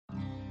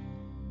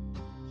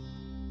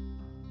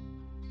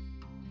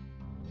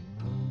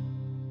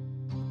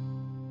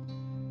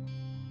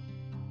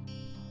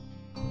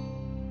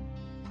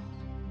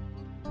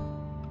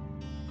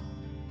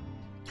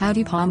How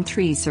do palm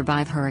trees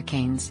survive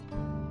hurricanes?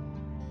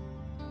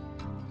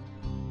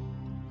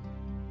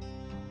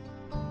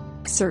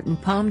 Certain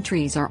palm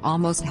trees are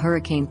almost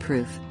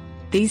hurricane-proof.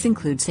 These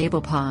include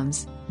sabal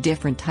palms,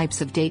 different types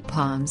of date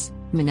palms,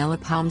 manila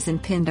palms and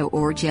pindo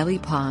or jelly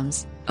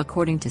palms,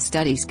 according to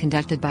studies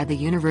conducted by the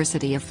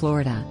University of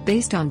Florida.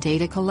 Based on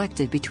data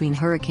collected between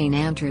Hurricane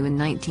Andrew in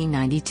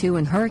 1992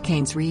 and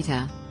Hurricanes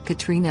Rita,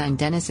 Katrina and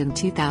Dennis in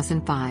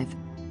 2005,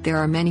 there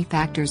are many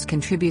factors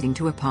contributing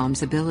to a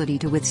palm's ability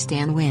to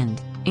withstand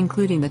wind,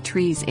 including the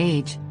tree's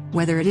age,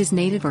 whether it is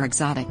native or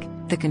exotic,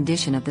 the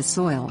condition of the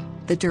soil,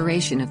 the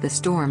duration of the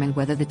storm and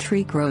whether the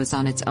tree grows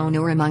on its own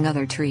or among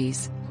other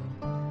trees.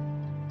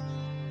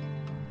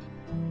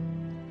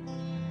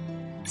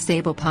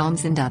 Sabal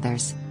palms and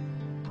others.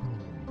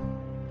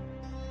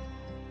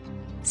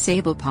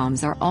 Sabal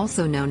palms are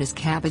also known as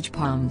cabbage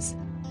palms.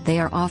 They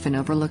are often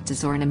overlooked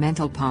as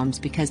ornamental palms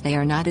because they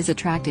are not as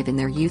attractive in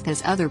their youth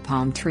as other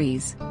palm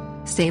trees.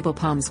 Sabal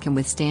palms can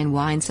withstand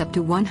winds up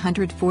to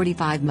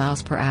 145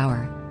 miles per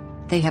hour.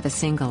 They have a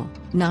single,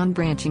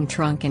 non-branching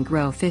trunk and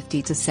grow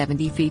 50 to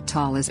 70 feet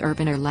tall as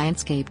urban or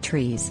landscape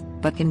trees,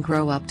 but can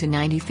grow up to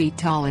 90 feet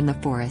tall in the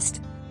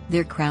forest.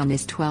 Their crown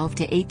is 12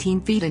 to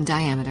 18 feet in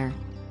diameter.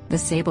 The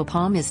sabal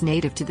palm is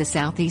native to the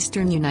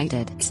southeastern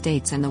United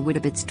States and the wood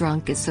of its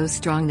trunk is so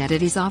strong that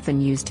it is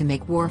often used to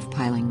make wharf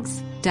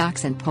pilings,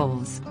 docks and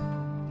poles.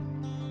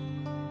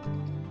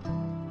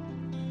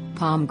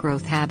 Palm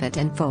growth habit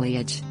and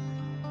foliage.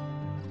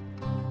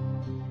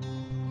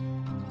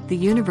 The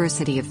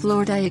University of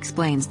Florida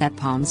explains that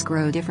palms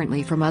grow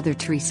differently from other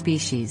tree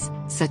species,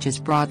 such as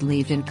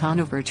broad-leaved and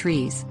conifer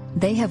trees.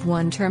 They have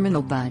one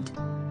terminal bud.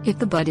 If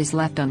the bud is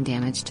left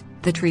undamaged,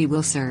 the tree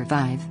will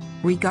survive,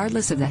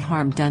 regardless of the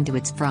harm done to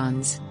its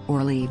fronds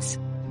or leaves.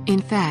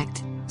 In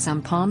fact,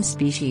 some palm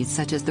species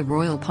such as the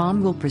royal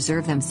palm will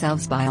preserve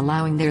themselves by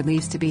allowing their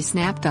leaves to be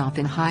snapped off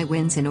in high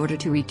winds in order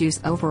to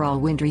reduce overall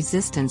wind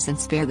resistance and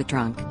spare the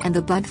trunk and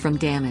the bud from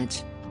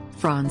damage.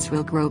 Fronds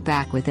will grow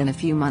back within a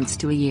few months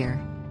to a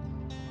year.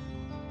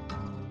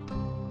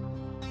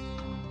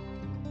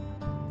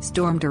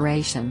 Storm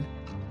duration.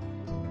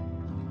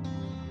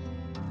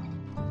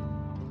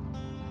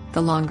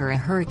 The longer a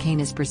hurricane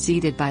is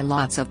preceded by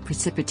lots of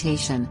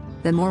precipitation,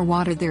 the more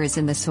water there is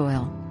in the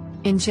soil.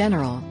 In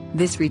general,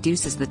 this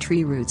reduces the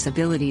tree root's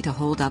ability to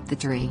hold up the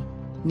tree.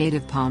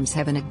 Native palms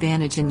have an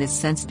advantage in this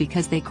sense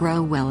because they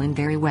grow well in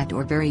very wet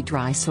or very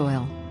dry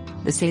soil.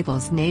 The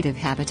sabal's native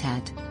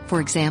habitat, for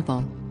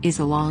example, is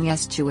along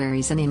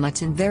estuaries and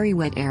inlets in very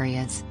wet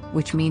areas,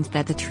 which means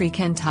that the tree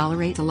can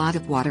tolerate a lot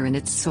of water in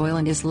its soil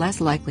and is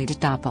less likely to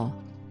topple.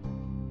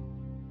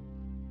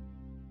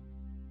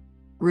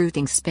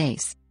 Rooting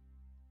space.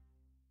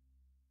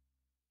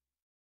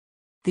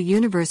 The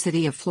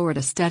University of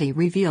Florida study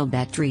revealed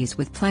that trees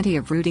with plenty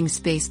of rooting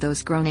space,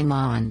 those grown in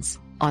lawns,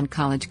 on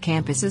college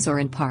campuses or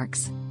in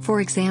parks,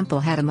 for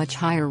example, had a much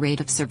higher rate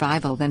of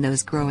survival than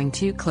those growing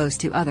too close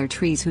to other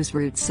trees whose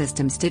root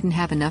systems didn't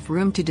have enough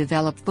room to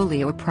develop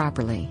fully or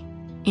properly.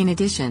 In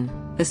addition,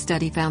 the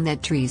study found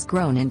that trees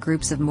grown in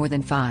groups of more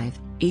than 5,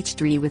 each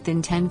tree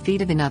within 10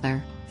 feet of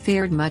another,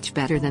 fared much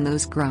better than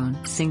those grown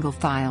single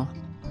file.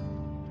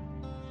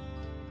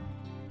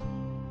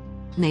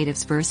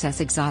 Natives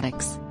versus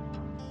exotics.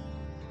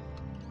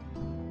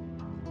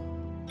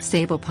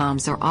 Sabal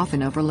palms are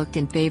often overlooked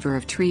in favor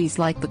of trees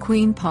like the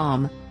queen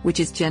palm, which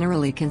is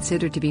generally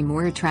considered to be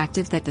more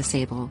attractive than the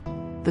sabal.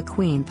 The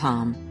queen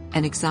palm,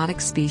 an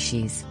exotic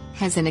species,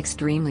 has an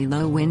extremely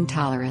low wind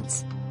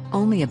tolerance.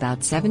 Only about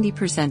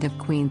 70% of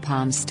queen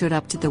palms stood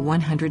up to the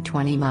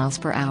 120 miles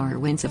per hour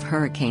winds of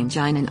Hurricane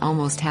Jane, and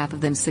almost half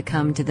of them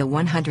succumbed to the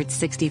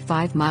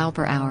 165 mile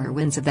per hour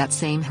winds of that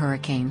same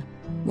hurricane.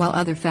 While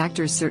other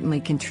factors certainly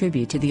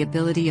contribute to the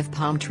ability of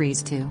palm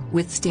trees to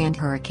withstand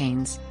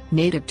hurricanes,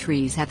 native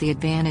trees have the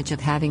advantage of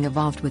having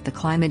evolved with the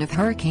climate of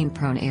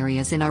hurricane-prone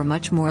areas and are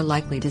much more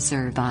likely to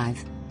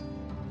survive.